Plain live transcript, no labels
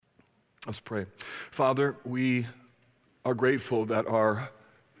Let's pray. Father, we are grateful that our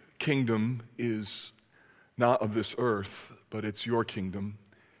kingdom is not of this earth, but it's your kingdom.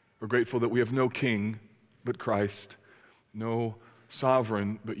 We're grateful that we have no king but Christ, no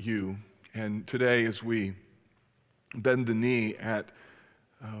sovereign but you. And today, as we bend the knee at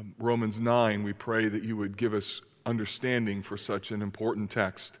Romans 9, we pray that you would give us understanding for such an important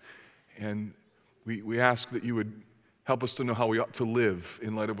text. And we ask that you would help us to know how we ought to live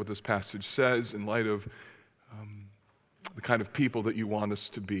in light of what this passage says, in light of the kind of people that you want us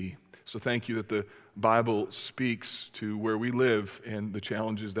to be. So thank you that the Bible speaks to where we live and the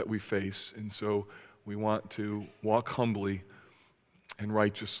challenges that we face. And so we want to walk humbly and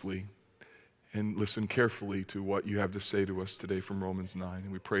righteously and listen carefully to what you have to say to us today from Romans 9.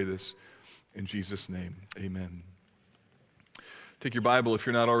 And we pray this in Jesus' name. Amen. Take your Bible if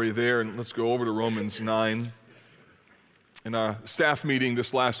you're not already there, and let's go over to Romans 9. In our staff meeting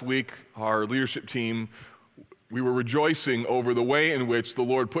this last week, our leadership team, we were rejoicing over the way in which the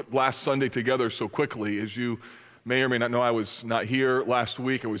Lord put last Sunday together so quickly. As you may or may not know, I was not here last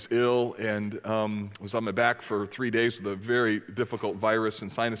week. I was ill and was on my back for 3 days with a very difficult virus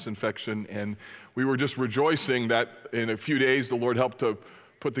and sinus infection. And we were just rejoicing that in a few days the Lord helped to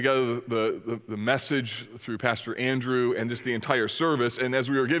put together the message through Pastor Andrew and just the entire service. And as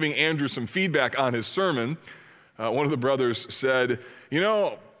we were giving Andrew some feedback on his sermon, one of the brothers said,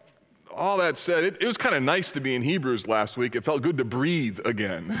 all that said, it was kind of nice to be in Hebrews last week. It felt good to breathe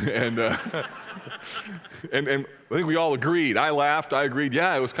again. And I think we all agreed. I laughed. I agreed.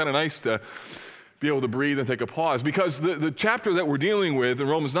 Yeah, it was kind of nice to be able to breathe and take a pause, because the chapter that we're dealing with in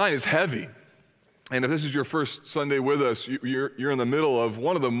Romans 9 is heavy. And if this is your first Sunday with us, you're in the middle of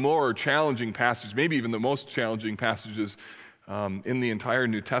one of the more challenging passages, maybe even the most challenging passages in the entire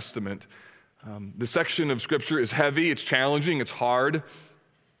New Testament. The section of Scripture is heavy, it's challenging, it's hard.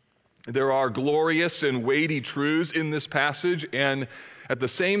 There are glorious and weighty truths in this passage, and at the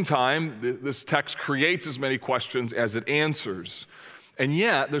same time, this text creates as many questions as it answers. And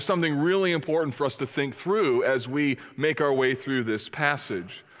yet, there's something really important for us to think through as we make our way through this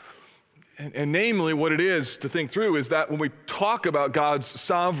passage. And namely, what it is to think through is that when we talk about God's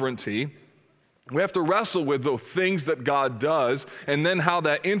sovereignty, we have to wrestle with the things that God does and then how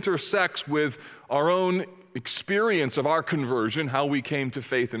that intersects with our own experience of our conversion, how we came to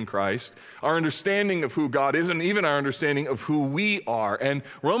faith in Christ, our understanding of who God is, and even our understanding of who we are. And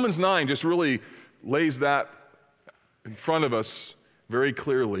Romans 9 just really lays that in front of us very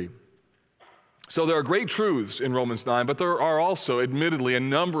clearly. So there are great truths in Romans 9, but there are also, admittedly, a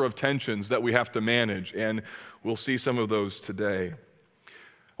number of tensions that we have to manage, and we'll see some of those today.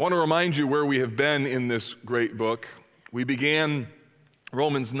 I want to remind you where we have been in this great book. We began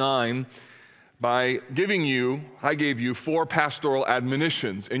Romans 9 by I gave you 4 pastoral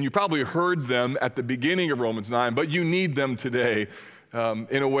admonitions, and you probably heard them at the beginning of Romans 9, but you need them today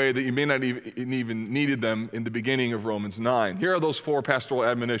in a way that you may not even needed them in the beginning of Romans 9. Here are those 4 pastoral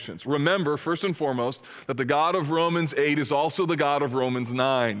admonitions. Remember, first and foremost, that the God of Romans 8 is also the God of Romans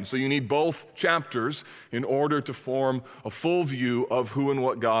 9. So you need both chapters in order to form a full view of who and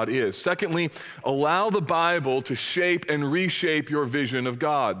what God is. Secondly, allow the Bible to shape and reshape your vision of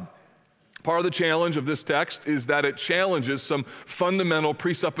God. Part of the challenge of this text is that it challenges some fundamental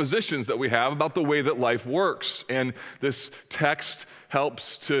presuppositions that we have about the way that life works. And this text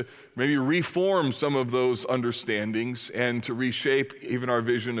helps to maybe reform some of those understandings and to reshape even our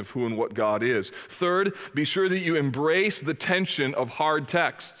vision of who and what God is. Third, be sure that you embrace the tension of hard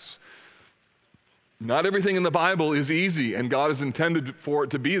texts. Not everything in the Bible is easy, and God has intended for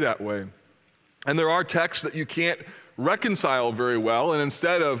it to be that way. And there are texts that you can't reconcile very well, and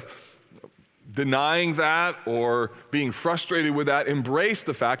instead of denying that or being frustrated with that, embrace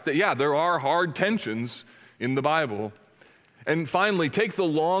the fact that, there are hard tensions in the Bible. And finally, take the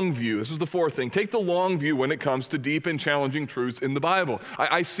long view. This is the fourth thing. Take the long view when it comes to deep and challenging truths in the Bible.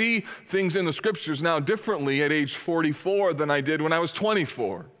 I see things in the Scriptures now differently at age 44 than I did when I was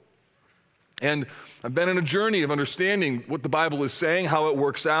 24. And I've been on a journey of understanding what the Bible is saying, how it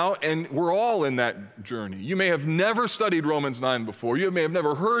works out, and we're all in that journey. You may have never studied Romans 9 before. You may have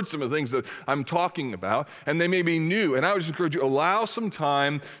never heard some of the things that I'm talking about, and they may be new. And I would just encourage you, allow some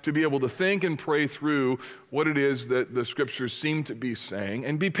time to be able to think and pray through what it is that the Scriptures seem to be saying,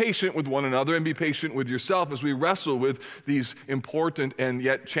 and be patient with one another and be patient with yourself as we wrestle with these important and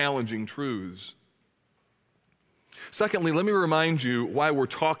yet challenging truths. Secondly, let me remind you why we're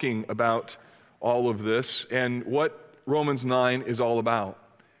talking about all of this and what Romans 9 is all about.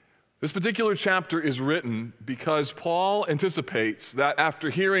 This particular chapter is written because Paul anticipates that after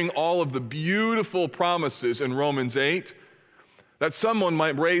hearing all of the beautiful promises in Romans 8, that someone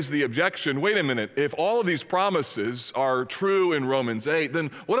might raise the objection, wait a minute, if all of these promises are true in Romans 8, then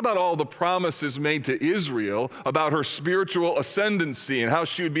what about all the promises made to Israel about her spiritual ascendancy and how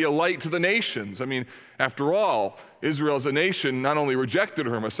she would be a light to the nations? I mean, after all, Israel as a nation not only rejected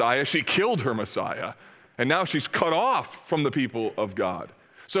her Messiah, she killed her Messiah. And now she's cut off from the people of God.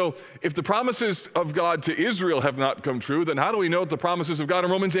 So if the promises of God to Israel have not come true, then how do we know that the promises of God in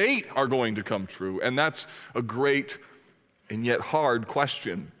Romans 8 are going to come true? And that's a great and yet hard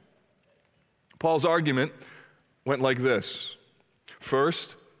question. Paul's argument went like this.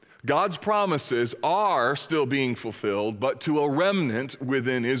 First, God's promises are still being fulfilled, but to a remnant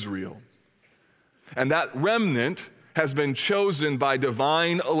within Israel. And that remnant has been chosen by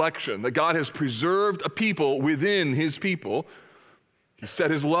divine election, that God has preserved a people within his people. He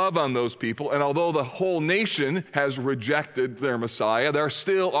set his love on those people, and although the whole nation has rejected their Messiah, there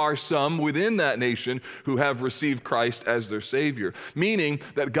still are some within that nation who have received Christ as their Savior, meaning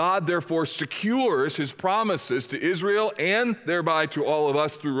that God therefore secures his promises to Israel and thereby to all of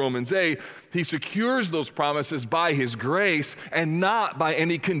us through Romans 8. He secures those promises by his grace and not by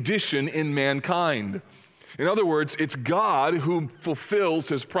any condition in mankind. In other words, it's God who fulfills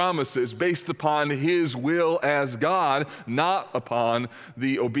his promises based upon his will as God, not upon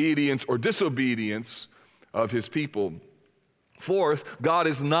the obedience or disobedience of his people. Fourth, God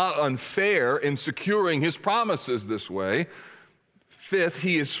is not unfair in securing his promises this way. Fifth,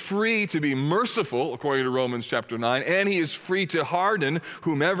 he is free to be merciful, according to Romans chapter 9, and he is free to harden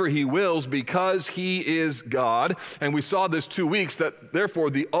whomever he wills because he is God. And we saw this 2 weeks, that therefore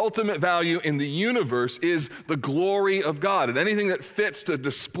the ultimate value in the universe is the glory of God. And anything that fits to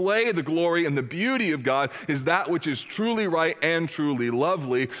display the glory and the beauty of God is that which is truly right and truly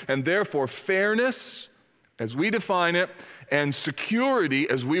lovely. And therefore fairness, as we define it, and security,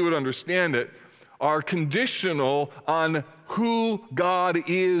 as we would understand it, are conditional on who God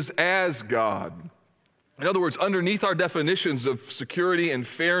is as God. In other words, underneath our definitions of security and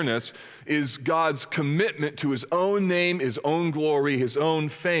fairness is God's commitment to his own name, his own glory, his own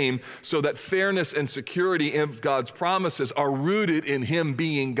fame, so that fairness and security of God's promises are rooted in him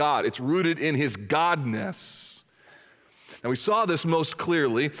being God. It's rooted in his godness. And we saw this most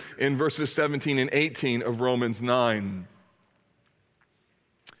clearly in verses 17 and 18 of Romans 9.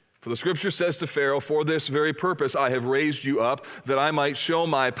 For the scripture says to Pharaoh, for this very purpose I have raised you up, that I might show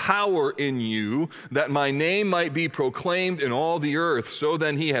my power in you, that my name might be proclaimed in all the earth. So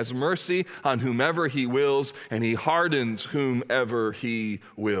then he has mercy on whomever he wills, and he hardens whomever he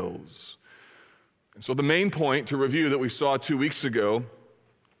wills. And so the main point to review that we saw 2 weeks ago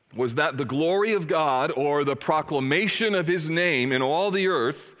was that the glory of God, or the proclamation of his name in all the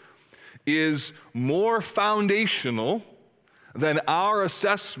earth, is more foundational than our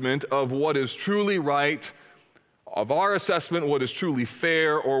assessment of what is truly right, of our assessment what is truly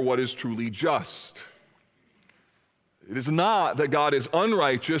fair, or what is truly just. It is not that God is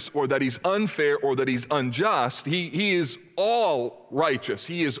unrighteous, or that he's unfair, or that he's unjust. He is all righteous.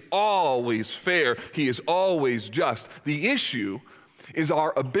 He is always fair. He is always just. The issue is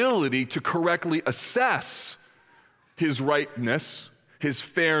our ability to correctly assess his rightness, his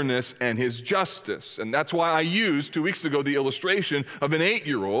fairness, and his justice. And that's why I used 2 weeks ago the illustration of an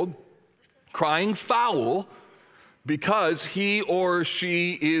 8-year-old crying foul because he or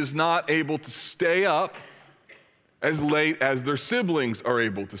she is not able to stay up as late as their siblings are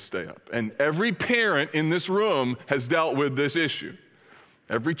able to stay up. And every parent in this room has dealt with this issue.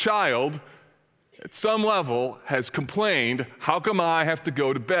 Every child at some level has complained, how come I have to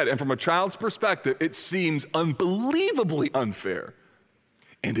go to bed? And from a child's perspective, it seems unbelievably unfair.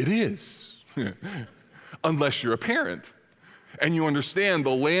 And it is, unless you're a parent and you understand the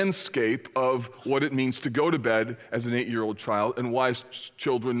landscape of what it means to go to bed as an 8-year-old child and why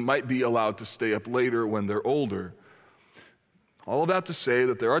children might be allowed to stay up later when they're older. All of that to say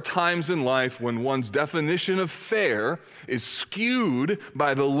that there are times in life when one's definition of fair is skewed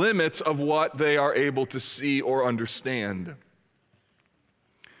by the limits of what they are able to see or understand.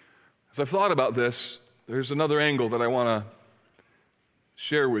 As I've thought about this, there's another angle that I want to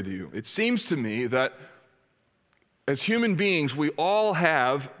share with you. It seems to me that as human beings, we all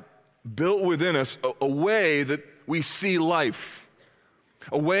have built within us a way that we see life,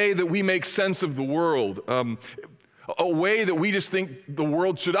 a way that we make sense of the world, a way that we just think the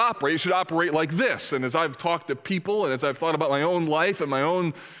world should operate. It should operate like this. And as I've talked to people and as I've thought about my own life and my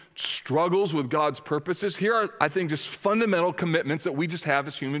own struggles with God's purposes, here are, I think, just fundamental commitments that we just have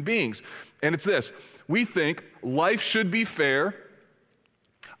as human beings. And it's this. We think life should be fair,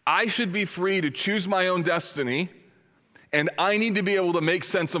 I should be free to choose my own destiny, and I need to be able to make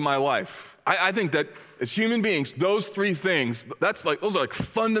sense of my life. I think that as human beings, those three things, those are like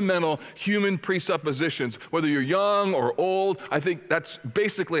fundamental human presuppositions. Whether you're young or old, I think that's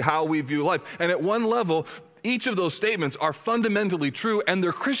basically how we view life. And at one level, each of those statements are fundamentally true, and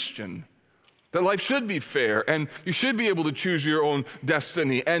they're Christian. That life should be fair, and you should be able to choose your own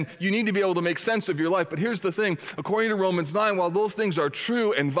destiny, and you need to be able to make sense of your life. But here's the thing, according to Romans 9, while those things are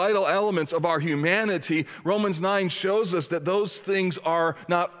true and vital elements of our humanity, Romans 9 shows us that those things are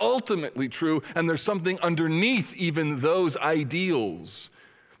not ultimately true, and there's something underneath even those ideals.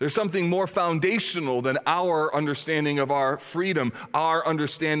 There's something more foundational than our understanding of our freedom, our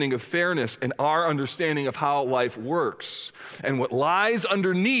understanding of fairness, and our understanding of how life works. And what lies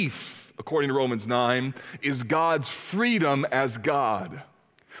underneath, according to Romans 9, is God's freedom as God.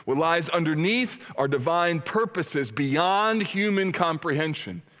 What lies underneath are divine purposes beyond human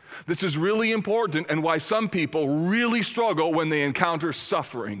comprehension. This is really important and why some people really struggle when they encounter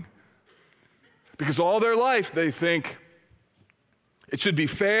suffering. Because all their life they think, it should be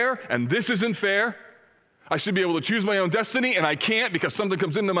fair, and this isn't fair. I should be able to choose my own destiny, and I can't because something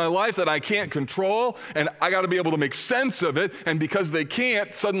comes into my life that I can't control, and I got to be able to make sense of it. And because they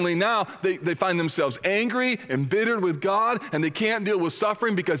can't, suddenly now they find themselves angry, embittered with God, and they can't deal with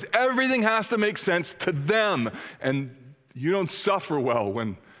suffering because everything has to make sense to them. And you don't suffer well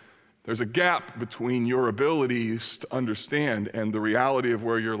when there's a gap between your abilities to understand and the reality of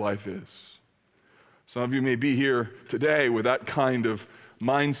where your life is. Some of you may be here today with that kind of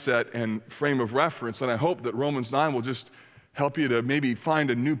mindset and frame of reference, and I hope that Romans 9 will just help you to maybe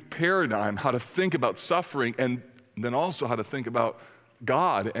find a new paradigm, how to think about suffering, and then also how to think about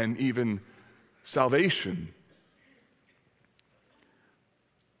God and even salvation.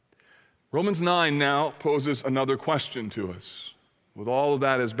 Romans 9 now poses another question to us, with all of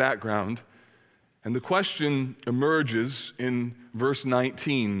that as background, and the question emerges in verse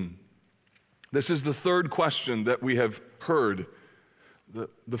 19. This is the third question that we have heard.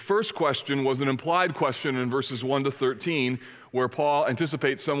 The first question was an implied question in verses 1 to 13, where Paul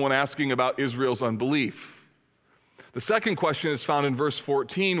anticipates someone asking about Israel's unbelief. The second question is found in verse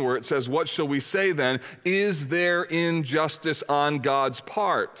 14, where it says, "What shall we say then? Is there injustice on God's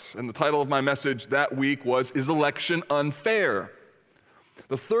part?" And the title of my message that week was, "Is election unfair?"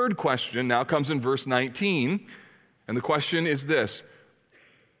 The third question now comes in verse 19, and the question is this: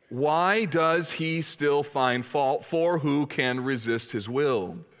 why does he still find fault? For who can resist his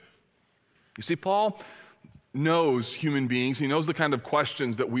will? You see, Paul knows human beings. He knows the kind of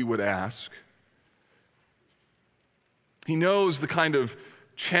questions that we would ask. He knows the kind of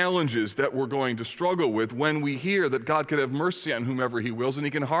challenges that we're going to struggle with when we hear that God can have mercy on whomever he wills and he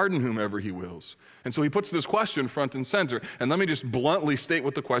can harden whomever he wills. And so he puts this question front and center. And let me just bluntly state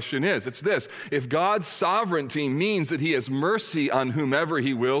what the question is. It's this: if God's sovereignty means that he has mercy on whomever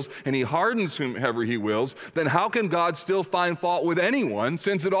he wills and he hardens whomever he wills, then how can God still find fault with anyone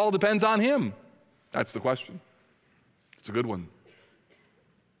since it all depends on him? That's the question. It's a good one.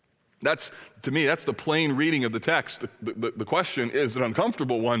 To me, that's the plain reading of the text. The question is an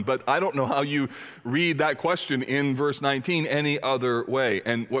uncomfortable one, but I don't know how you read that question in verse 19 any other way.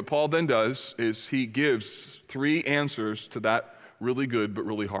 And what Paul then does is he gives three answers to that really good but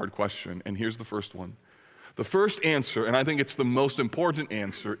really hard question. And here's the first one. The first answer, and I think it's the most important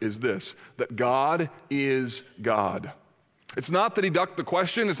answer, is this: that God is God. It's not that he ducked the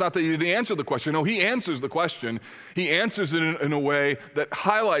question. It's not that he didn't answer the question. No, he answers the question. He answers it in a way that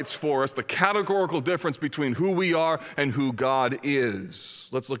highlights for us the categorical difference between who we are and who God is.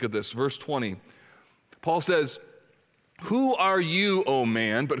 Let's look at this. Verse 20. Paul says, "Who are you, O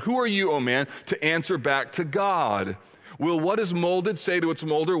man? But who are you, O man, to answer back to God? Will what is molded say to its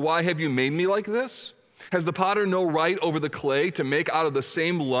molder, 'Why have you made me like this?' Has the potter no right over the clay to make out of the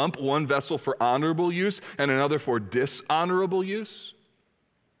same lump one vessel for honorable use and another for dishonorable use?"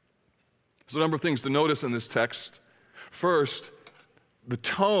 There's a number of things to notice in this text. First, the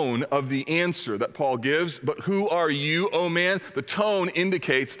tone of the answer that Paul gives, "But who are you, O man?" The tone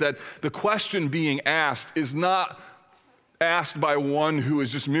indicates that the question being asked is not asked by one who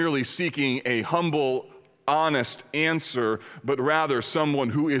is just merely seeking a humble, honest answer, but rather someone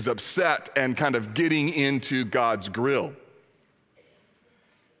who is upset and kind of getting into God's grill.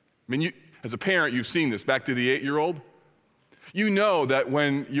 I mean, as a parent, you've seen this. Back to the 8-year-old. You know that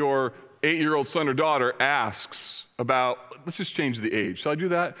when your 8-year-old son or daughter asks about, let's just change the age. Shall I do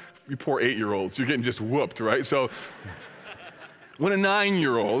that? You poor 8-year-olds, you're getting just whooped, right? So when a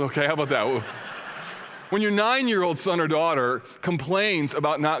 9-year-old, okay, how about that? When your 9-year-old son or daughter complains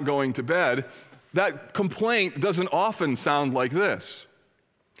about not going to bed, that complaint doesn't often sound like this: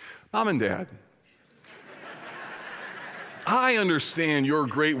 "Mom and Dad, I understand your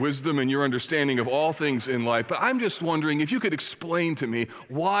great wisdom and your understanding of all things in life, but I'm just wondering if you could explain to me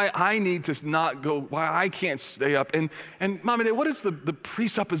why I need to not go, why I can't stay up. And Mom and Dad, what is the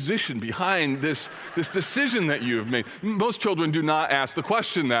presupposition behind this decision that you have made? Most children do not ask the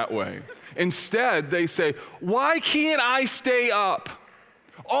question that way. Instead, they say, why can't I stay up?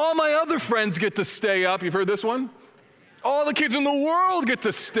 All my other friends get to stay up. You've heard this one? All the kids in the world get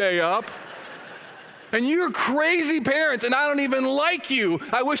to stay up. And you're crazy parents, and I don't even like you.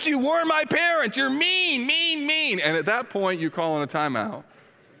 I wish you weren't my parents. You're mean, mean, mean. And at that point, you call in a timeout.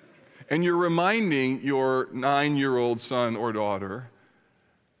 And you're reminding your 9-year-old son or daughter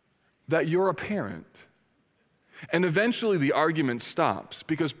that you're a parent. And eventually the argument stops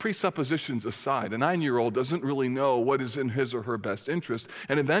because presuppositions aside, a 9-year-old doesn't really know what is in his or her best interest.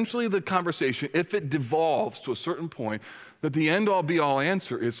 And eventually the conversation, if it devolves to a certain point, that the end-all be-all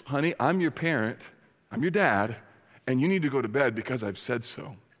answer is, honey, I'm your parent. I'm your dad, and you need to go to bed because I've said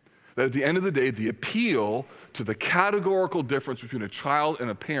so. That at the end of the day, the appeal to the categorical difference between a child and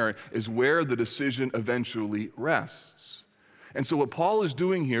a parent is where the decision eventually rests. And so what Paul is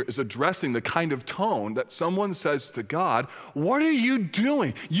doing here is addressing the kind of tone that someone says to God, what are you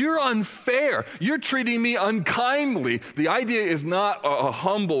doing? You're unfair. You're treating me unkindly. The idea is not a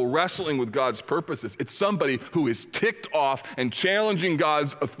humble wrestling with God's purposes. It's somebody who is ticked off and challenging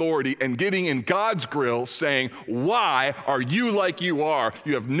God's authority and getting in God's grill saying, why are you like you are?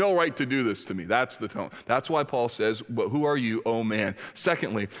 You have no right to do this to me. That's the tone. That's why Paul says, but who are you, oh man?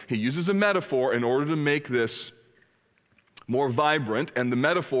 Secondly, he uses a metaphor in order to make this more vibrant, and the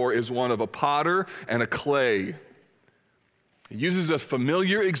metaphor is one of a potter and a clay. He uses a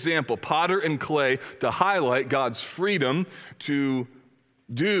familiar example, potter and clay, to highlight God's freedom to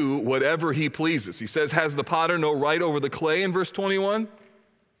do whatever he pleases. He says, has the potter no right over the clay in verse 21?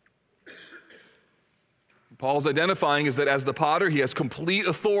 Paul's identifying is that as the potter, he has complete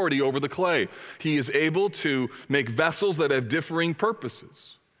authority over the clay. He is able to make vessels that have differing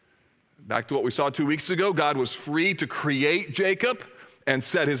purposes. Back to what we saw 2 weeks ago, God was free to create Jacob and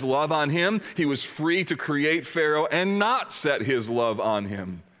set his love on him. He was free to create Pharaoh and not set his love on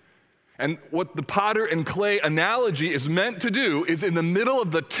him. And what the potter and clay analogy is meant to do is in the middle of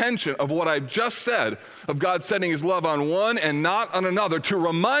the tension of what I've just said, of God setting his love on one and not on another, to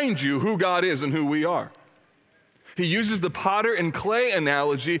remind you who God is and who we are. He uses the potter and clay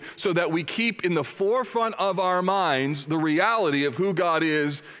analogy so that we keep in the forefront of our minds the reality of who God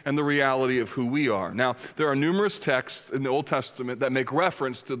is and the reality of who we are. Now, there are numerous texts in the Old Testament that make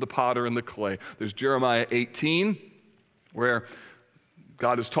reference to the potter and the clay. There's Jeremiah 18, where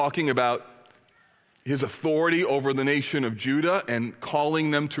God is talking about his authority over the nation of Judah and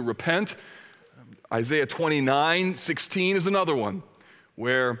calling them to repent. Isaiah 29:16 is another one,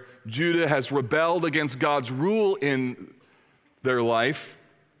 where Judah has rebelled against God's rule in their life.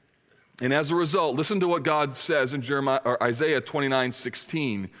 And as a result, listen to what God says in Isaiah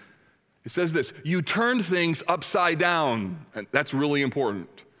 29:16. It says this, you turned things upside down. And that's really important.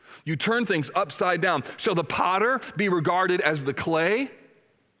 You turn things upside down. Shall the potter be regarded as the clay?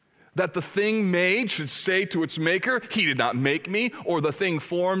 That the thing made should say to its maker, he did not make me, or the thing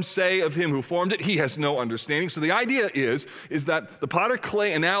formed say of him who formed it, he has no understanding. So the idea is that the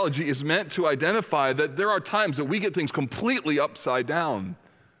potter-clay analogy is meant to identify that there are times that we get things completely upside down.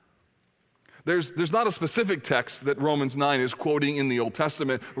 There's not a specific text that Romans 9 is quoting in the Old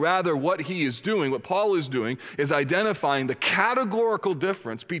Testament. Rather, what he is doing, what Paul is doing, is identifying the categorical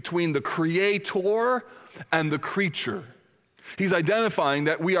difference between the creator and the creature. He's identifying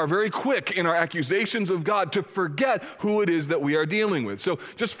that we are very quick in our accusations of God to forget who it is that we are dealing with. So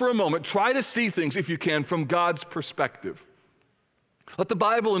just for a moment, try to see things, if you can, from God's perspective. Let the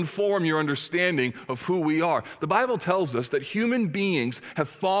Bible inform your understanding of who we are. The Bible tells us that human beings have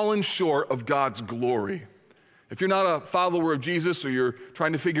fallen short of God's glory. If you're not a follower of Jesus or you're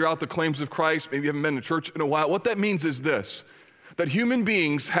trying to figure out the claims of Christ, maybe you haven't been to church in a while, what that means is this, that human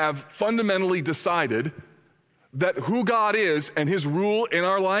beings have fundamentally decided that who God is and his rule in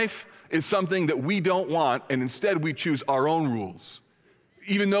our life is something that we don't want, and instead we choose our own rules.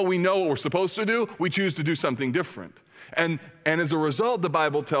 Even though we know what we're supposed to do, we choose to do something different. And as a result, the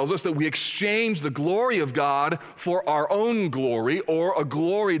Bible tells us that we exchange the glory of God for our own glory, or a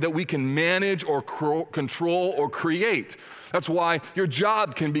glory that we can manage or control or create. That's why your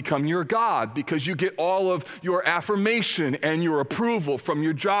job can become your God, because you get all of your affirmation and your approval from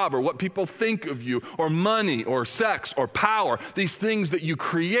your job, or what people think of you, or money, or sex, or power. These things that you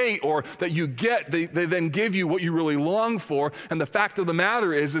create or that you get, they then give you what you really long for. And the fact of the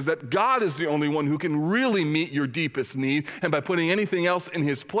matter is that God is the only one who can really meet your deepest this need, and by putting anything else in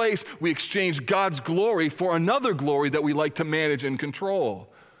his place, we exchange God's glory for another glory that we like to manage and control.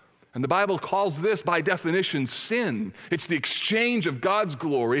 And the Bible calls this, by definition, sin. It's the exchange of God's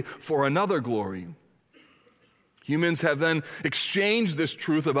glory for another glory. Humans have then exchanged this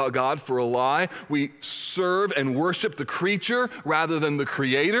truth about God for a lie. We serve and worship the creature rather than the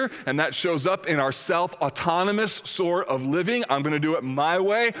creator, and that shows up in our self-autonomous sort of living. I'm going to do it my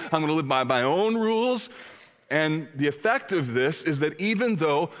way. I'm going to live by my own rules. And the effect of this is that even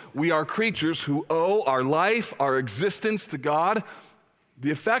though we are creatures who owe our life, our existence to God, the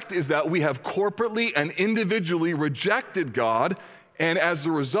effect is that we have corporately and individually rejected God. And as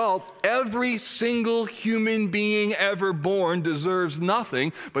a result, every single human being ever born deserves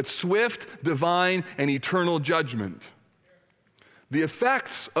nothing but swift, divine, and eternal judgment. The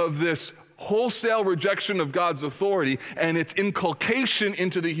effects of this wholesale rejection of God's authority and its inculcation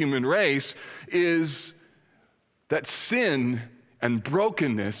into the human race is that sin and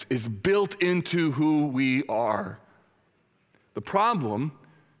brokenness is built into who we are. The problem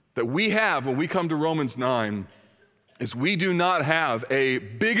that we have when we come to Romans 9 is we do not have a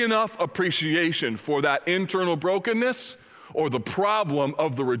big enough appreciation for that internal brokenness or the problem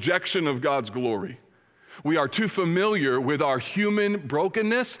of the rejection of God's glory. We are too familiar with our human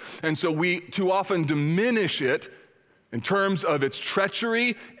brokenness, and so we too often diminish it in terms of its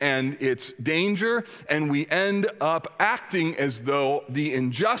treachery and its danger, and we end up acting as though the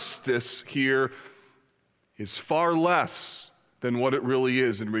injustice here is far less than what it really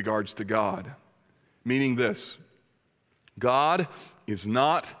is in regards to God. Meaning this: God is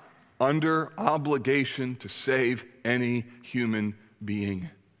not under obligation to save any human being,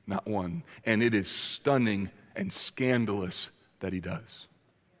 not one. And it is stunning and scandalous that he does.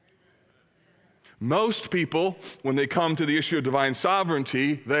 Most people, when they come to the issue of divine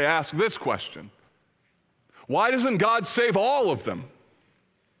sovereignty, they ask this question: why doesn't God save all of them?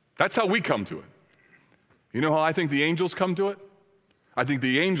 That's how we come to it. You know how I think the angels come to it? I think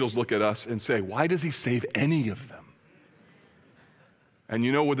the angels look at us and say, why does he save any of them? And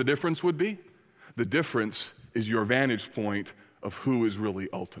you know what the difference would be? The difference is your vantage point of who is really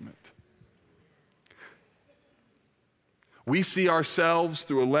ultimate. We see ourselves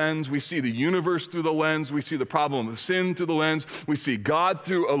through a lens. We see the universe through the lens. We see the problem of sin through the lens. We see God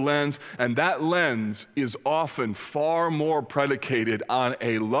through a lens. And that lens is often far more predicated on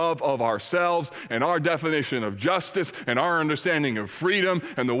a love of ourselves and our definition of justice and our understanding of freedom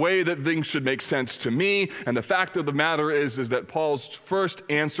and the way that things should make sense to me. And the fact of the matter is that Paul's first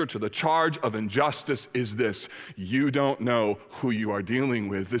answer to the charge of injustice is this: you don't know who you are dealing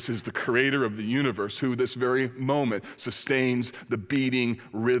with. This is the creator of the universe who this very moment sustains the beating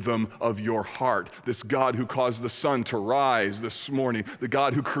rhythm of your heart. This God who caused the sun to rise this morning, the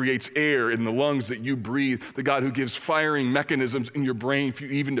God who creates air in the lungs that you breathe, the God who gives firing mechanisms in your brain for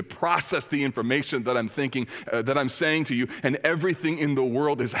you even to process the information that I'm thinking, that I'm saying to you. And everything in the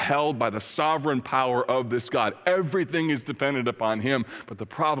world is held by the sovereign power of this God. Everything is dependent upon him. But the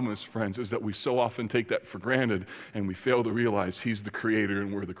problem is, friends, is that we so often take that for granted and we fail to realize he's the creator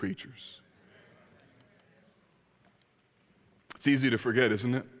and we're the creatures. It's easy to forget,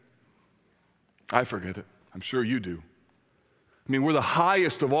 isn't it? I forget it. I'm sure you do. I mean, we're the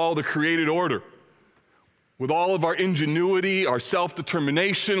highest of all the created order. With all of our ingenuity, our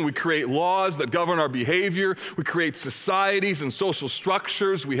self-determination, we create laws that govern our behavior. We create societies and social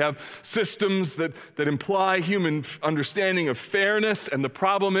structures. We have systems that imply human understanding of fairness. And the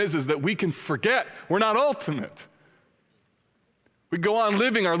problem is that we can forget we're not ultimate. We go on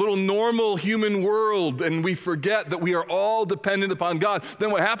living our little normal human world and we forget that we are all dependent upon God.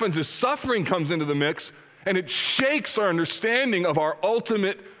 Then what happens is suffering comes into the mix and it shakes our understanding of our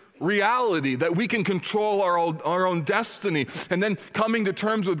ultimate reality, that we can control our own destiny. And then coming to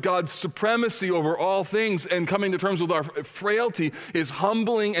terms with God's supremacy over all things and coming to terms with our frailty is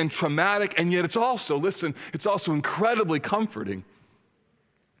humbling and traumatic, and yet it's also, listen, it's also incredibly comforting.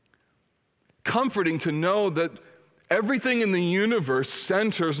 Comforting to know that everything in the universe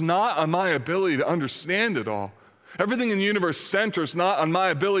centers not on my ability to understand it all. Everything in the universe centers not on my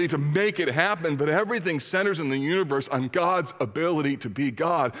ability to make it happen, but everything centers in the universe on God's ability to be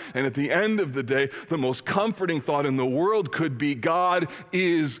God. And at the end of the day, the most comforting thought in the world could be God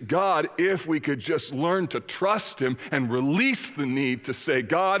is God if we could just learn to trust him and release the need to say,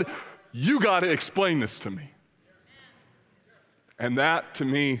 God, you got to explain this to me. And that, to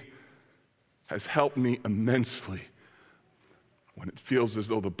me, has helped me immensely when it feels as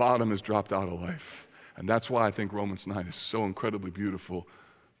though the bottom has dropped out of life. And that's why I think Romans 9 is so incredibly beautiful.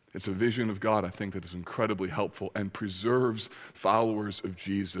 It's a vision of God, I think, that is incredibly helpful and preserves followers of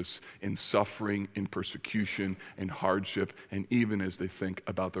Jesus in suffering, in persecution, in hardship, and even as they think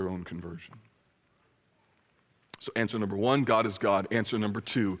about their own conversion. So answer number one, God is God. Answer number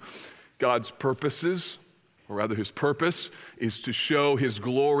two, God's purposes, or rather his purpose, is to show his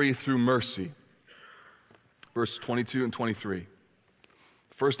glory through mercy. Verse 22 and 23.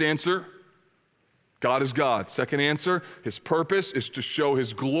 First answer, God is God. Second answer, his purpose is to show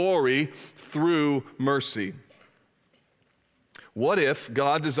his glory through mercy. What if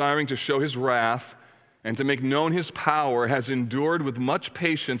God, desiring to show his wrath and to make known his power, has endured with much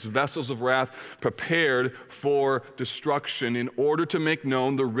patience vessels of wrath prepared for destruction in order to make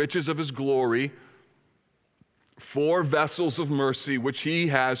known the riches of his glory for vessels of mercy which he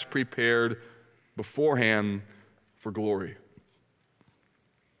has prepared beforehand for glory?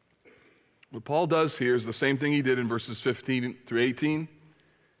 What Paul does here is the same thing he did in verses 15 through 18,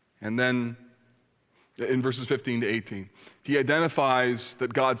 and then in verses 15 to 18. He identifies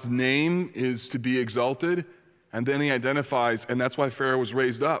that God's name is to be exalted, and then he identifies, and that's why Pharaoh was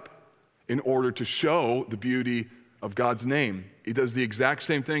raised up, in order to show the beauty of God's name. He does the exact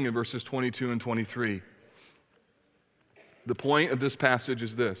same thing in verses 22 and 23. The point of this passage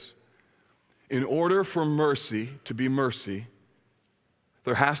is this: in order for mercy to be mercy,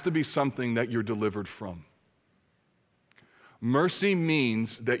 there has to be something that you're delivered from. Mercy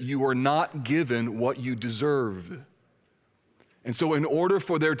means that you are not given what you deserved. And so in order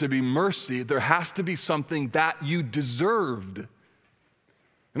for there to be mercy, there has to be something that you deserved.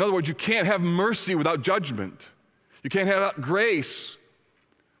 In other words, you can't have mercy without judgment. You can't have grace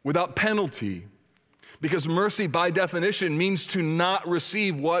without penalty. Because mercy, by definition, means to not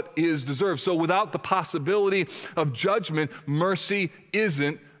receive what is deserved. So without the possibility of judgment, mercy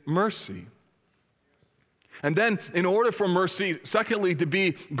isn't mercy. And then, in order for mercy, secondly, to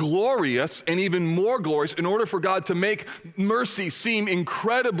be glorious and even more glorious, in order for God to make mercy seem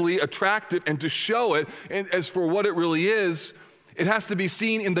incredibly attractive and to show it as for what it really is, it has to be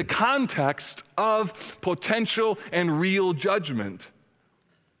seen in the context of potential and real judgment.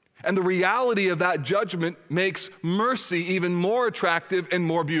 And the reality of that judgment makes mercy even more attractive and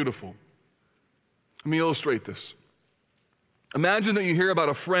more beautiful. Let me illustrate this. Imagine that you hear about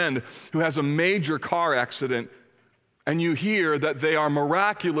a friend who has a major car accident, and you hear that they are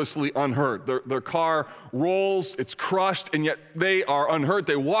miraculously unhurt. Their car rolls, it's crushed, and yet they are unhurt.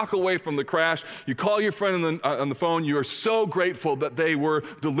 They walk away from the crash. You call your friend on the phone. You are so grateful that they were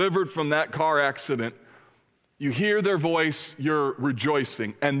delivered from that car accident. You hear their voice, you're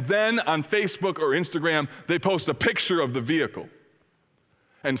rejoicing. And then on Facebook or Instagram, they post a picture of the vehicle.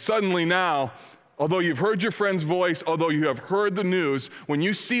 And suddenly now, although you've heard your friend's voice, although you have heard the news, when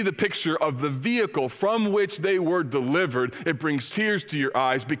you see the picture of the vehicle from which they were delivered, it brings tears to your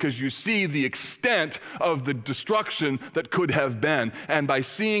eyes because you see the extent of the destruction that could have been. And by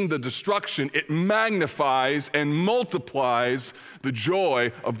seeing the destruction, it magnifies and multiplies the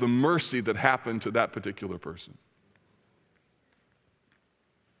joy of the mercy that happened to that particular person.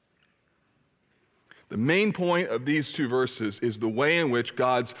 The main point of these two verses is the way in which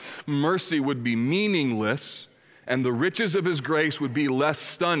God's mercy would be meaningless and the riches of his grace would be less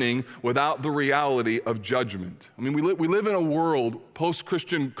stunning without the reality of judgment. I mean, we live in a world,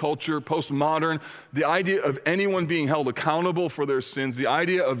 post-Christian culture, post-modern, the idea of anyone being held accountable for their sins, the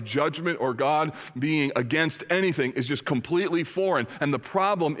idea of judgment or God being against anything is just completely foreign. And the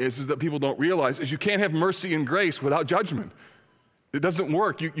problem is that people don't realize is you can't have mercy and grace without judgment. It doesn't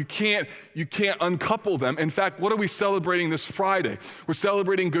work. You can't uncouple them. In fact, what are we celebrating this Friday? We're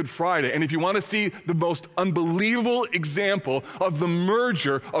celebrating Good Friday. And if you want to see the most unbelievable example of the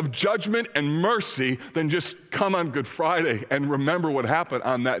merger of judgment and mercy, then just come on Good Friday and remember what happened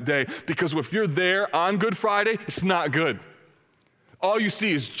on that day. Because if you're there on Good Friday, it's not good. All you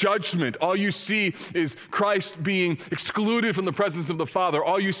see is judgment. All you see is Christ being excluded from the presence of the Father.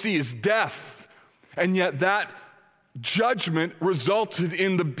 All you see is death. And yet that judgment resulted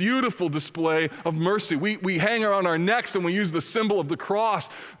in the beautiful display of mercy. We hang around our necks and we use the symbol of the cross.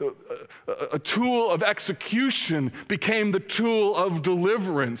 A tool of execution became the tool of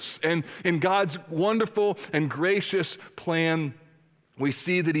deliverance. And in God's wonderful and gracious plan, we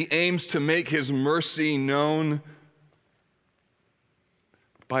see that he aims to make his mercy known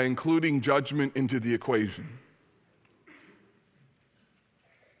by including judgment into the equation.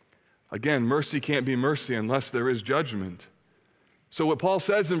 Again, mercy can't be mercy unless there is judgment. So what Paul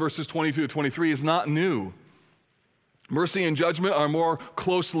says in verses 22 to 23 is not new. Mercy and judgment are more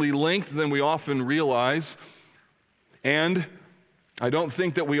closely linked than we often realize. And I don't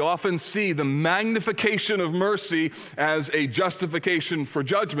think that we often see the magnification of mercy as a justification for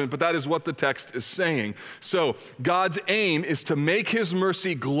judgment, but that is what the text is saying. So God's aim is to make his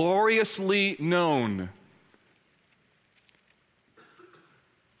mercy gloriously known.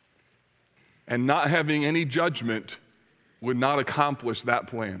 And not having any judgment would not accomplish that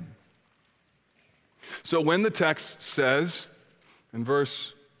plan. So when the text says in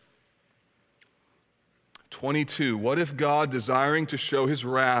verse 22, what if God, desiring to show his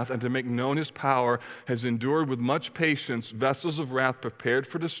wrath and to make known his power, has endured with much patience vessels of wrath prepared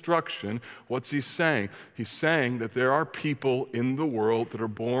for destruction? What's he saying? He's saying that there are people in the world that are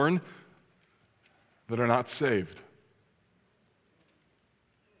born that are not saved.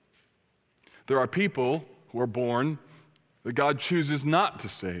 There are people who are born that God chooses not to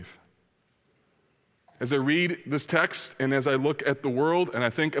save. As I read this text and as I look at the world and I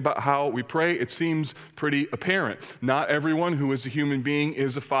think about how we pray, it seems pretty apparent. Not everyone who is a human being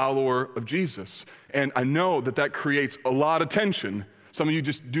is a follower of Jesus. And I know that that creates a lot of tension. Some of you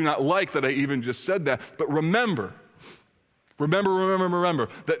just do not like that I even just said that. But remember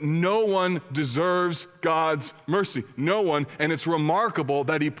that no one deserves God's mercy. No one. And it's remarkable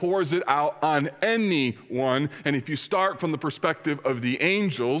that he pours it out on anyone. And if you start from the perspective of the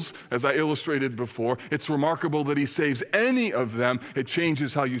angels, as I illustrated before, it's remarkable that he saves any of them. It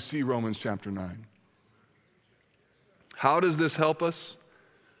changes how you see Romans chapter 9. How does this help us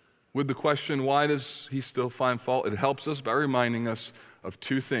with the question, why does he still find fault? It helps us by reminding us of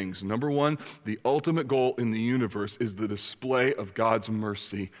two things. Number one, the ultimate goal in the universe is the display of God's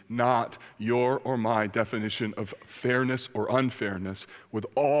mercy, not your or my definition of fairness or unfairness, with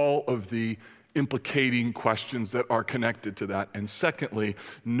all of the implicating questions that are connected to that. And secondly,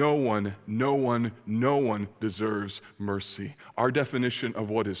 no one deserves mercy. Our definition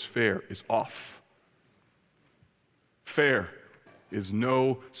of what is fair is off. Fair is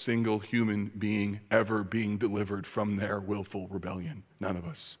no single human being ever being delivered from their willful rebellion. None of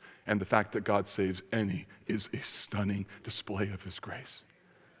us. And the fact that God saves any is a stunning display of his grace.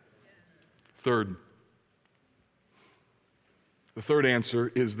 Third, the third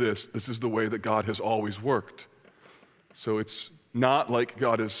answer is this. This is the way that God has always worked. So it's not like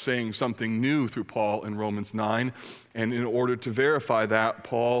God is saying something new through Paul in Romans 9. And in order to verify that,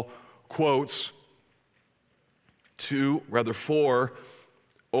 Paul quotes four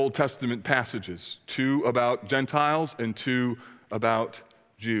Old Testament passages, 2 about Gentiles and 2 about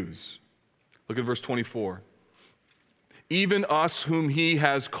Jews. Look at verse 24. Even us whom he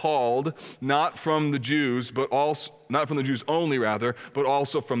has called, not from the Jews only, but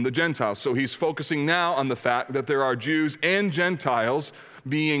also from the Gentiles. So he's focusing now on the fact that there are Jews and Gentiles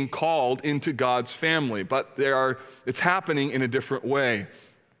being called into God's family, but it's happening in a different way.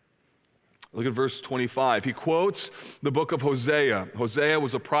 Look at verse 25. He quotes the book of Hosea. Hosea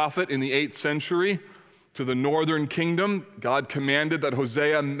was a prophet in the 8th century to the northern kingdom. God commanded that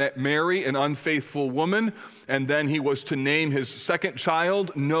Hosea marry an unfaithful woman, and then he was to name his second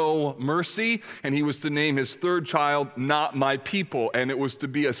child, No Mercy, and he was to name his third child, Not My People, and it was to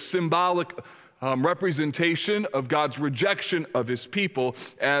be a symbolic representation of God's rejection of his people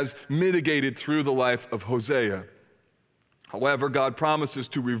as mitigated through the life of Hosea. However, God promises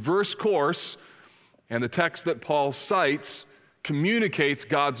to reverse course, and the text that Paul cites communicates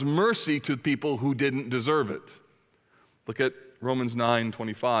God's mercy to people who didn't deserve it. Look at Romans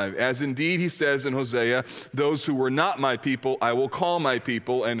 9:25. As indeed he says in Hosea, those who were not my people, I will call my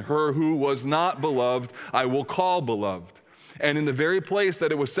people, and her who was not beloved, I will call beloved. And in the very place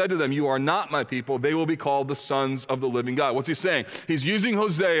that it was said to them, you are not my people, they will be called the sons of the living God. What's he saying? He's using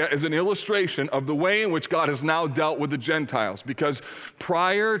Hosea as an illustration of the way in which God has now dealt with the Gentiles. Because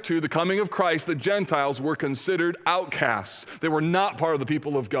prior to the coming of Christ, the Gentiles were considered outcasts. They were not part of the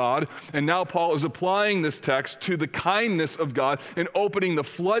people of God. And now Paul is applying this text to the kindness of God and opening the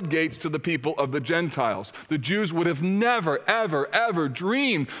floodgates to the people of the Gentiles. The Jews would have never, ever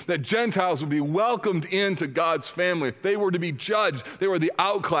dreamed that Gentiles would be welcomed into God's family. They were to be judged. They were the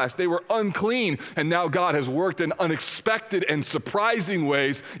outclassed. They were unclean. And now God has worked in unexpected and surprising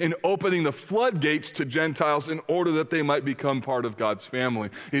ways in opening the floodgates to Gentiles in order that they might become part of God's family.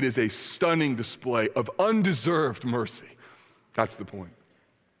 It is a stunning display of undeserved mercy. That's the point.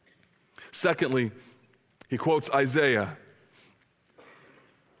 Secondly, he quotes Isaiah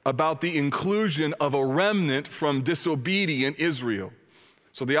about the inclusion of a remnant from disobedient Israel.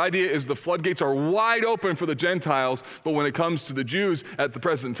 So the idea is the floodgates are wide open for the Gentiles, but when it comes to the Jews at the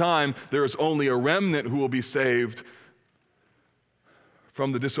present time, there is only a remnant who will be saved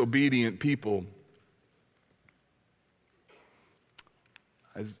from the disobedient people.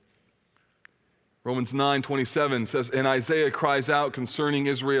 Romans 9:27 says, and Isaiah cries out concerning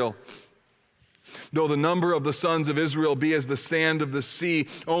Israel, though the number of the sons of Israel be as the sand of the sea,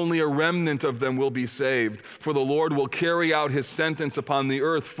 only a remnant of them will be saved. For the Lord will carry out his sentence upon the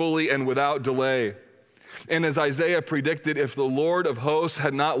earth fully and without delay. And as Isaiah predicted, if the Lord of hosts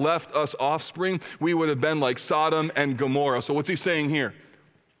had not left us offspring, we would have been like Sodom and Gomorrah. So what's he saying here?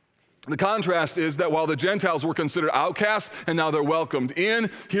 The contrast is that while the Gentiles were considered outcasts and now they're welcomed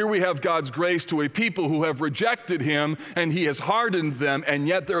in, here we have God's grace to a people who have rejected him and he has hardened them, and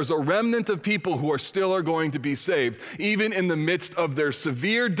yet there's a remnant of people who are still going to be saved. Even in the midst of their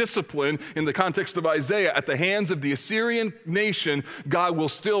severe discipline, in the context of Isaiah, at the hands of the Assyrian nation, God will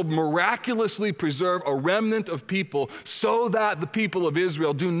still miraculously preserve a remnant of people so that the people of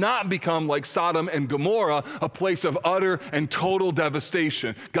Israel do not become like Sodom and Gomorrah, a place of utter and total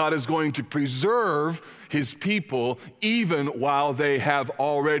devastation. God is going to preserve his people even while they have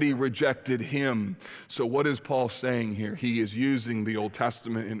already rejected him. So what is Paul saying here? He is using the Old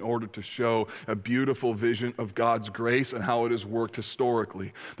Testament in order to show a beautiful vision of God's grace and how it has worked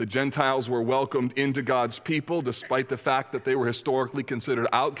historically. The Gentiles were welcomed into God's people despite the fact that they were historically considered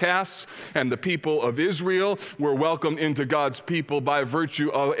outcasts, and the people of Israel were welcomed into God's people by virtue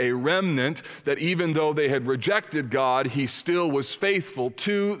of a remnant that even though they had rejected God, he still was faithful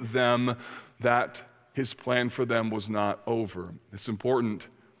to them, that his plan for them was not over. It's important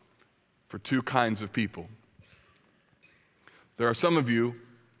for two kinds of people. There are some of you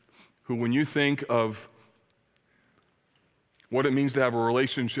who, when you think of what it means to have a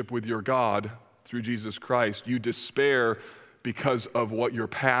relationship with your God through Jesus Christ, you despair because of what your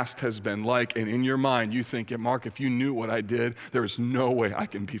past has been like. And in your mind, you think, yeah, Mark, if you knew what I did, there is no way I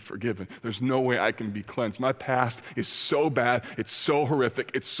can be forgiven. There's no way I can be cleansed. My past is so bad. It's so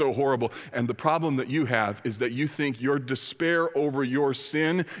horrific. It's so horrible. And the problem that you have is that you think your despair over your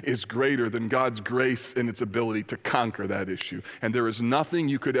sin is greater than God's grace and its ability to conquer that issue. And there is nothing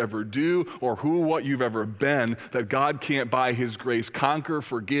you could ever do or what you've ever been that God can't, by his grace, conquer,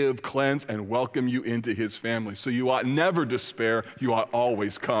 forgive, cleanse, and welcome you into his family. So you ought never despair. You ought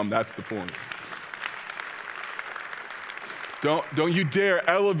always come. That's the point. Don't you dare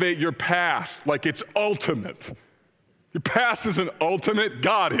elevate your past like it's ultimate. Your past isn't ultimate.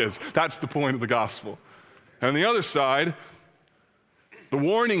 God is. That's the point of the gospel. And on the other side, the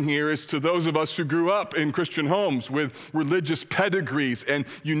warning here is to those of us who grew up in Christian homes with religious pedigrees, and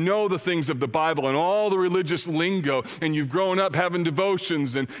you know the things of the Bible and all the religious lingo, and you've grown up having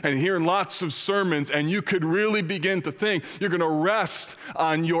devotions and hearing lots of sermons, and you could really begin to think you're going to rest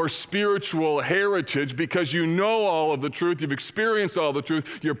on your spiritual heritage because you know all of the truth, you've experienced all the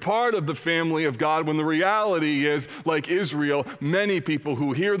truth, you're part of the family of God, when the reality is, like Israel, many people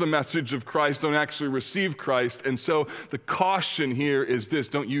who hear the message of Christ don't actually receive Christ. And so the caution here is this: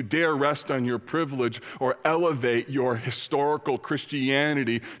 don't you dare rest on your privilege or elevate your historical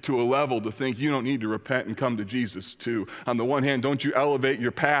Christianity to a level to think you don't need to repent and come to Jesus too. On the one hand, don't you elevate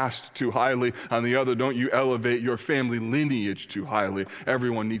your past too highly. On the other, don't you elevate your family lineage too highly.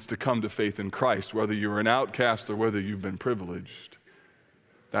 Everyone needs to come to faith in Christ, whether you're an outcast or whether you've been privileged.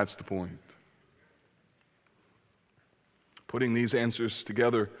 That's the point. Putting these answers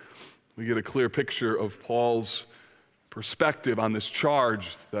together, we get a clear picture of Paul's perspective on this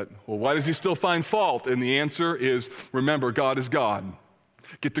charge that, well, why does he still find fault? And the answer is, remember, God is God.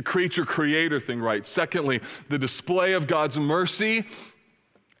 Get the creature-creator thing right. Secondly, the display of God's mercy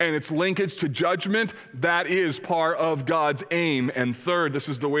and its linkage to judgment, that is part of God's aim. And third, this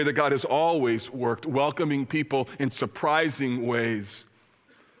is the way that God has always worked, welcoming people in surprising ways,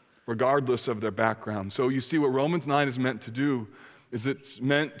 regardless of their background. So you see, what Romans 9 is meant to do is it's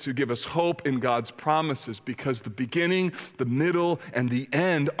meant to give us hope in God's promises, because the beginning, the middle, and the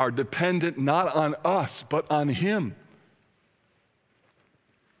end are dependent not on us, but on him.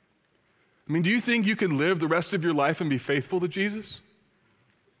 I mean, do you think you can live the rest of your life and be faithful to Jesus?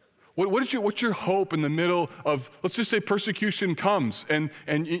 What's your hope in the middle of, let's just say, persecution comes and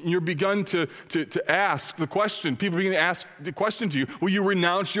you're begun to ask the question, people begin to ask the question to you, will you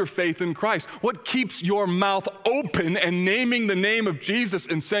renounce your faith in Christ? What keeps your mouth open and naming the name of Jesus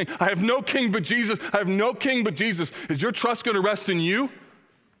and saying, I have no king but Jesus, I have no king but Jesus? Is your trust going to rest in you? Are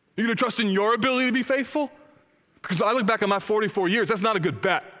you going to trust in your ability to be faithful? Because I look back on my 44 years, that's not a good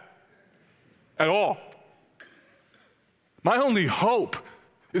bet at all. My only hope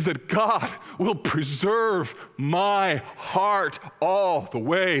is that God will preserve my heart all the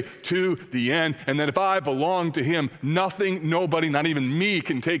way to the end, and that if I belong to him, nothing, nobody, not even me,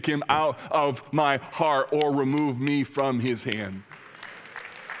 can take him out of my heart or remove me from his hand.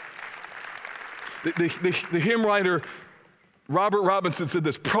 The hymn writer Robert Robinson said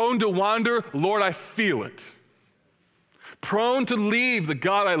this, prone to wander, Lord, I feel it. Prone to leave the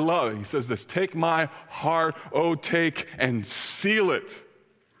God I love. He says this, take my heart, oh, take and seal it.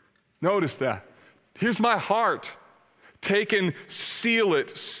 Notice that. Here's my heart. Take and seal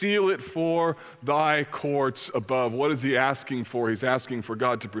it for thy courts above. What is he asking for? He's asking for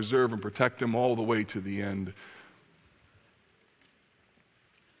God to preserve and protect him all the way to the end.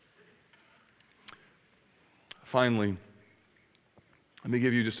 Finally, let me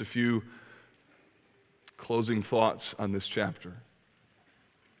give you just a few closing thoughts on this chapter.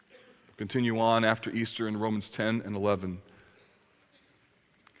 Continue on after Easter in Romans 10 and 11.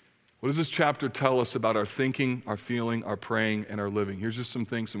 What does this chapter tell us about our thinking, our feeling, our praying, and our living? Here's just some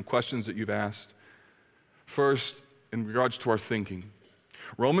things, some questions that you've asked. First, in regards to our thinking,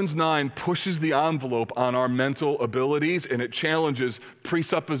 Romans 9 pushes the envelope on our mental abilities, and it challenges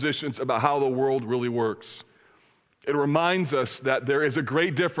presuppositions about how the world really works. It reminds us that there is a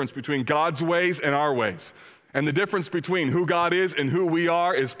great difference between God's ways and our ways. And the difference between who God is and who we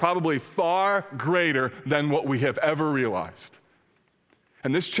are is probably far greater than what we have ever realized.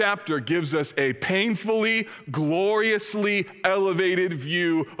 And this chapter gives us a painfully, gloriously elevated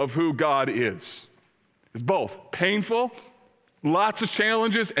view of who God is. It's both painful, lots of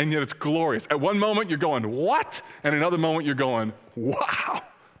challenges, and yet it's glorious. At one moment you're going, what? And another moment you're going, wow.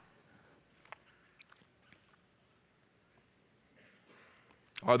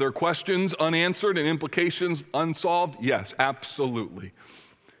 Are there questions unanswered and implications unsolved? Yes, absolutely.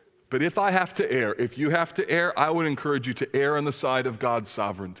 But if I have to err, if you have to err, I would encourage you to err on the side of God's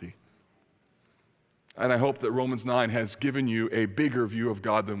sovereignty. And I hope that Romans 9 has given you a bigger view of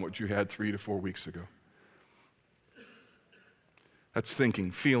God than what you had 3 to 4 weeks ago. That's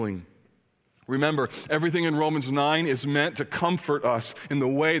thinking, feeling. Remember, everything in Romans 9 is meant to comfort us in the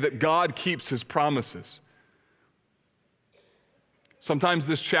way that God keeps his promises. Sometimes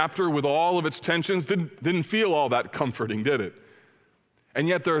this chapter, with all of its tensions, didn't feel all that comforting, did it? And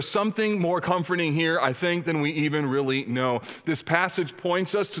yet there is something more comforting here, I think, than we even really know. This passage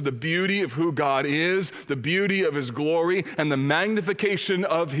points us to the beauty of who God is, the beauty of his glory, and the magnification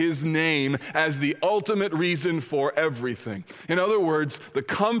of his name as the ultimate reason for everything. In other words, the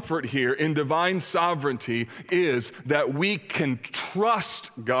comfort here in divine sovereignty is that we can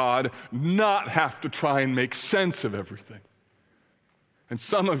trust God, not have to try and make sense of everything. And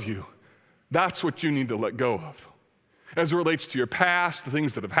some of you, that's what you need to let go of. As it relates to your past, the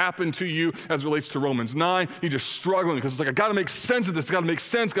things that have happened to you, as it relates to Romans 9, you're just struggling because it's like, I got to make sense of this, got to make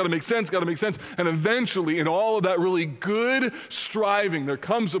sense. And eventually, in all of that really good striving, there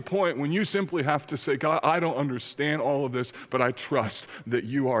comes a point when you simply have to say, God, I don't understand all of this, but I trust that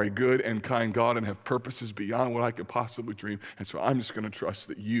you are a good and kind God and have purposes beyond what I could possibly dream. And so I'm just going to trust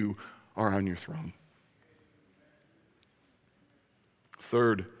that you are on your throne.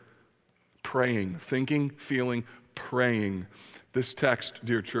 Third, praying, thinking, feeling, praying. This text,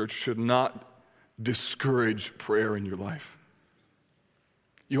 dear church, should not discourage prayer in your life.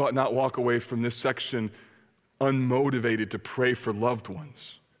 You ought not walk away from this section unmotivated to pray for loved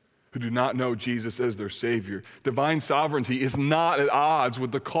ones who do not know Jesus as their Savior. Divine sovereignty is not at odds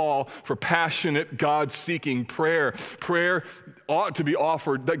with the call for passionate, God-seeking prayer. Prayer ought to be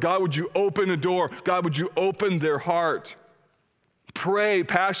offered that God, would you open a door? God, would you open their heart? Pray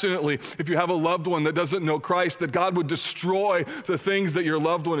passionately if you have a loved one that doesn't know Christ, that God would destroy the things that your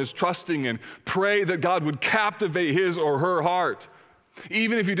loved one is trusting in. Pray that God would captivate his or her heart.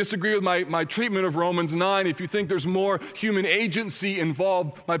 Even if you disagree with my treatment of Romans 9, if you think there's more human agency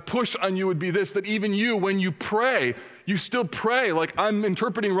involved, my push on you would be this, that even you, when you pray, you still pray like I'm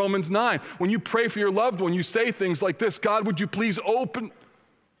interpreting Romans 9. When you pray for your loved one, you say things like this, God, would you please open?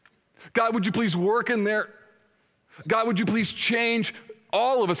 God, would you please work in there? God, would you please change?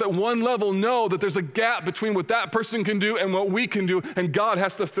 All of us at one level know that there's a gap between what that person can do and what we can do, and God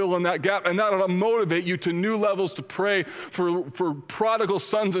has to fill in that gap, and that ought to motivate you to new levels to pray for prodigal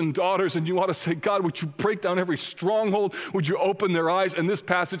sons and daughters, and you ought to say, God, would you break down every stronghold? Would you open their eyes? And this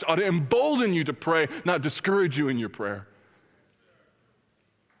passage ought to embolden you to pray, not discourage you in your prayer.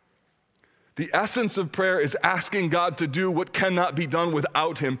 The essence of prayer is asking God to do what cannot be done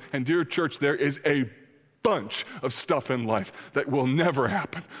without him, and dear church, there is a bunch of stuff in life that will never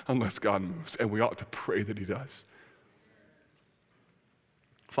happen unless God moves, and we ought to pray that he does.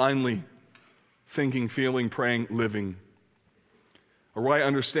 Finally, thinking, feeling, praying, living. A right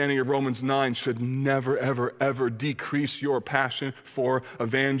understanding of Romans 9 should never, ever, ever decrease your passion for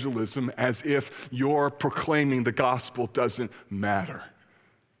evangelism as if your proclaiming the gospel doesn't matter.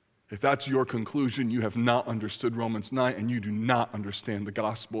 If that's your conclusion, you have not understood Romans 9, and you do not understand the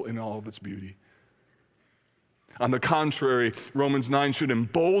gospel in all of its beauty. On the contrary, Romans 9 should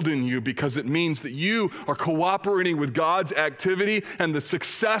embolden you because it means that you are cooperating with God's activity, and the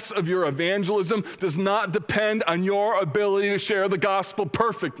success of your evangelism does not depend on your ability to share the gospel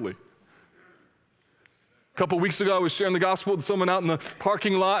perfectly. A couple weeks ago, I was sharing the gospel with someone out in the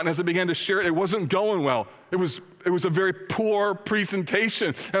parking lot, and as I began to share it, it wasn't going well. It was a very poor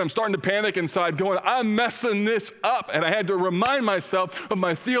presentation, and I'm starting to panic inside, going, I'm messing this up. And I had to remind myself of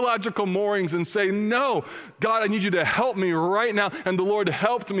my theological moorings and say, no, God, I need you to help me right now. And the Lord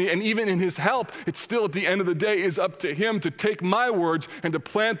helped me, and even in his help, it's still at the end of the day is up to him to take my words and to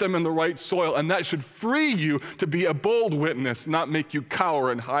plant them in the right soil. And that should free you to be a bold witness, not make you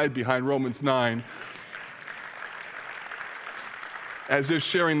cower and hide behind Romans 9. As if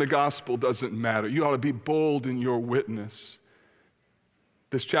sharing the gospel doesn't matter. You ought to be bold in your witness.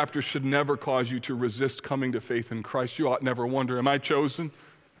 This chapter should never cause you to resist coming to faith in Christ. You ought never wonder, am I chosen?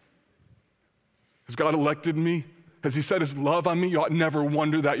 Has God elected me? Has he set his love on me? You ought never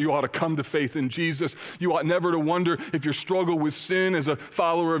wonder that. You ought to come to faith in Jesus. You ought never to wonder if your struggle with sin as a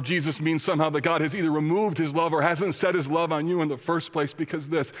follower of Jesus means somehow that God has either removed his love or hasn't set his love on you in the first place, because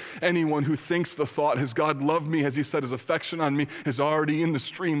anyone who thinks the thought, has God loved me, has he set his affection on me, is already in the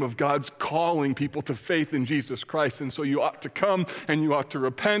stream of God's calling people to faith in Jesus Christ. And so you ought to come, and you ought to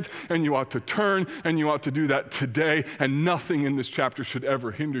repent, and you ought to turn, and you ought to do that today. And nothing in this chapter should ever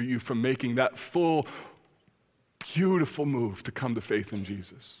hinder you from making that full, beautiful move to come to faith in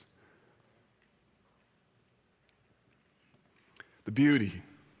Jesus. The beauty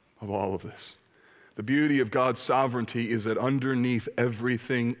of all of this, the beauty of God's sovereignty, is that underneath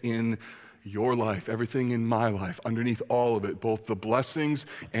everything in your life, everything in my life, underneath all of it, both the blessings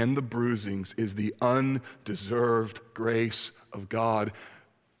and the bruisings, is the undeserved grace of God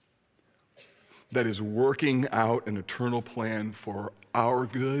that is working out an eternal plan for our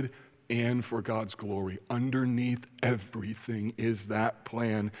good and for God's glory. Underneath everything is that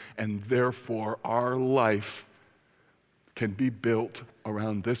plan, and therefore our life can be built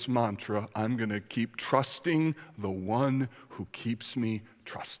around this mantra: I'm going to keep trusting the one who keeps me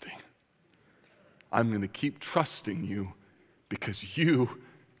trusting. I'm going to keep trusting you because you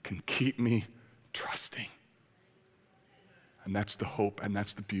can keep me trusting. And that's the hope and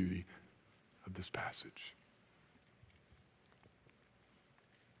that's the beauty of this passage.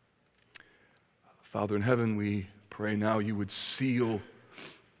 Father in heaven, we pray now you would seal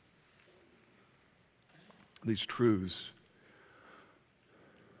these truths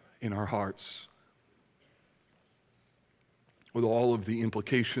in our hearts with all of the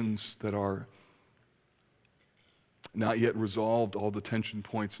implications that are not yet resolved, all the tension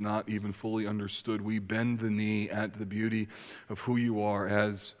points not even fully understood. We bend the knee at the beauty of who you are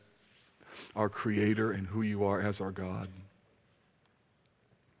as our Creator and who you are as our God.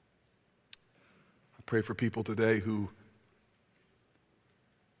 Pray for people today who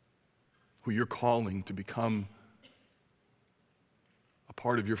you're calling to become a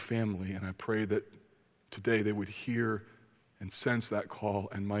part of your family, and I pray that today they would hear and sense that call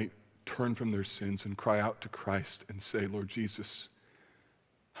and might turn from their sins and cry out to Christ and say, Lord Jesus,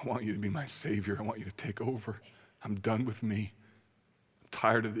 I want you to be my Savior. I want you to take over. I'm done with me. I'm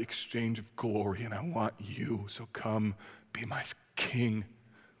tired of the exchange of glory, and I want you. So come, be my King.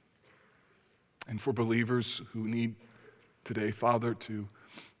 And for believers who need today, Father, to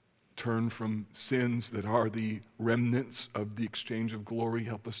turn from sins that are the remnants of the exchange of glory,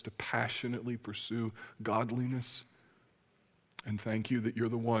 help us to passionately pursue godliness. And thank you that you're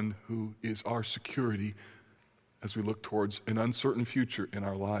the one who is our security as we look towards an uncertain future in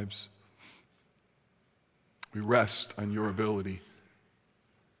our lives. We rest on your ability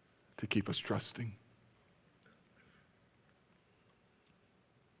to keep us trusting.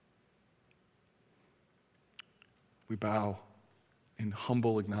 We bow in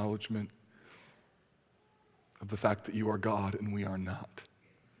humble acknowledgement of the fact that you are God and we are not.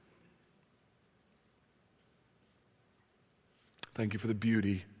 Thank you for the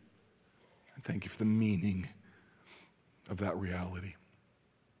beauty, and thank you for the meaning of that reality.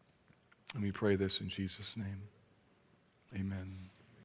 And we pray this in Jesus' name. Amen.